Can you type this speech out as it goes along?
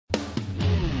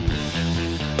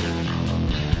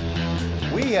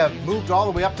We have moved all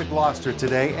the way up to Gloucester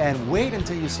today, and wait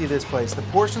until you see this place. The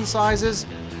portion sizes,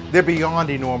 they're beyond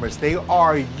enormous. They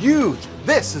are huge.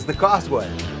 This is the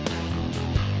Causeway.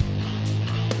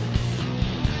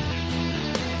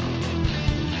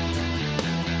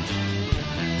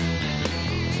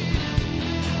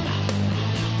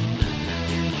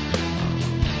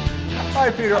 Hi,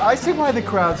 Peter. I see why the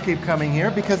crowds keep coming here,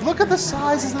 because look at the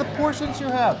sizes of the portions you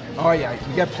have. Oh yeah,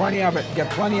 you get plenty of it. You get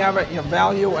plenty of it, you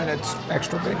value, and it's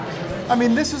extra big. I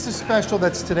mean, this is a special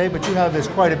that's today, but you have this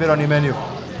quite a bit on your menu.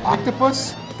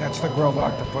 Octopus? That's the grilled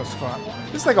octopus, Scott.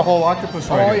 This is like a whole octopus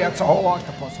right Oh here. yeah, it's a whole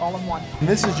octopus, all in one. And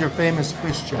this is your famous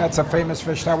fish chop. That's a famous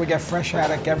fish that we get fresh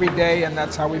haddock every day, and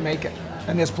that's how we make it.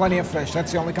 And there's plenty of fish.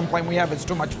 That's the only complaint we have, it's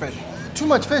too much fish. Too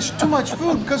much fish, too much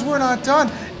food, because we're not done.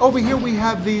 Over here we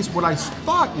have these, what I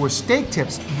thought were steak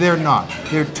tips. They're not.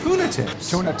 They're tuna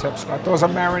tips. Tuna tips, Scott. Those are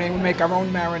marinade. We make our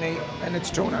own marinade, and it's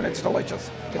tuna, and it's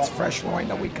delicious. It's fresh loin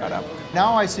that we cut up.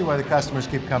 Now I see why the customers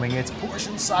keep coming. It's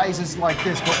portion sizes like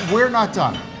this, but we're not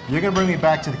done. You're gonna bring me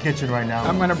back to the kitchen right now.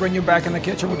 I'm gonna bring you back in the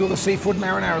kitchen. We'll do the seafood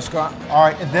marinara, Scott. All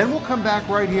right, and then we'll come back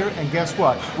right here, and guess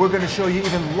what? We're gonna show you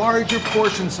even larger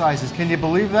portion sizes. Can you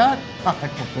believe that? I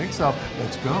don't think so.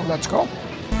 Let's go. Let's go.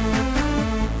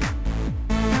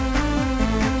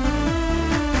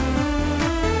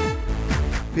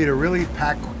 Peter, really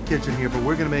packed kitchen here, but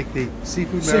we're gonna make the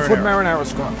seafood marinara. Seafood marinara,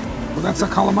 Scott. Well, that's a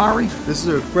calamari. This is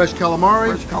a fresh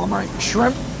calamari. Fresh calamari.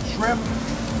 Shrimp. Shrimp.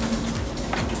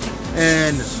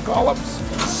 And scallops.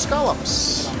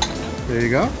 Scallops. There you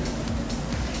go.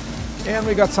 And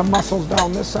we got some mussels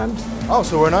down this end. Oh,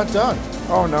 so we're not done.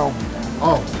 Oh no.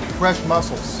 Oh, fresh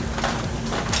mussels.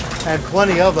 And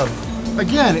plenty of them.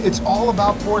 Again, it's all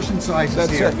about portion sizes.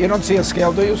 That's here. it. You don't see a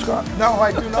scale, do you, Scott? No,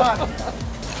 I do not.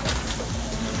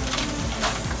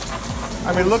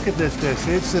 I mean, look at this dish.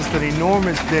 It's just an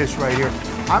enormous dish right here.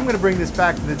 I'm going to bring this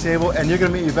back to the table, and you're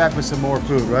going to meet me back with some more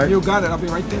food, right? You got it. I'll be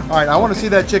right there. All right, I want to see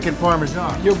that chicken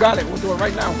parmesan. You got it. We'll do it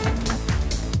right now.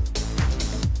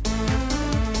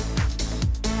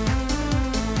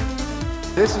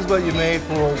 This is what you made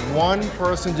for one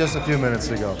person just a few minutes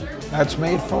ago. That's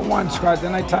made for one, Scott.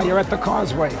 Then I tell you, you're at the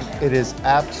Causeway. It is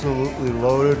absolutely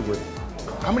loaded with,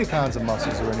 how many pounds of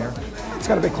mussels are in here? It's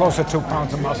got to be close to 2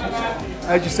 pounds of mussels.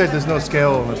 As you said, there's no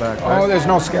scale on the back, right? Oh, there's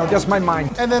no scale, just my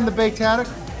mind. And then the baked haddock?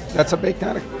 That's a baked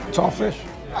haddock. It's all fish.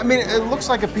 I mean, it looks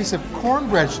like a piece of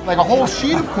cornbread, like a whole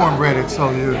sheet of cornbread. It's so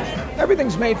huge.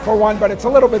 Everything's made for one, but it's a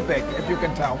little bit big, if you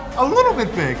can tell. A little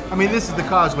bit big. I mean, this is the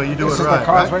Causeway. You do This it is right, the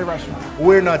Causeway right? restaurant.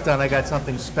 We're not done. I got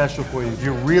something special for you. Do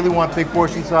you really want big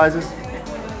portion sizes?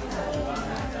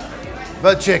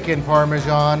 The chicken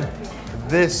parmesan.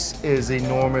 This is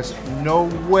enormous. No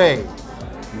way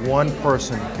one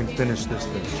person can finish this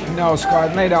dish. No,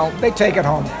 Scott, they don't. They take it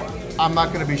home. I'm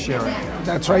not going to be sharing.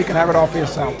 That's right, you can have it all for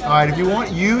yourself. All right, if you want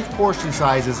huge portion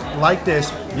sizes like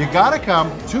this, you got to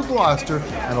come to Gloucester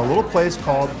and a little place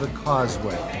called the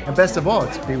Causeway. And best of all,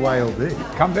 it's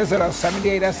BYOB. Come visit us,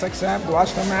 78 Essex Ave,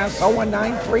 Gloucester, Mass.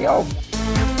 01930.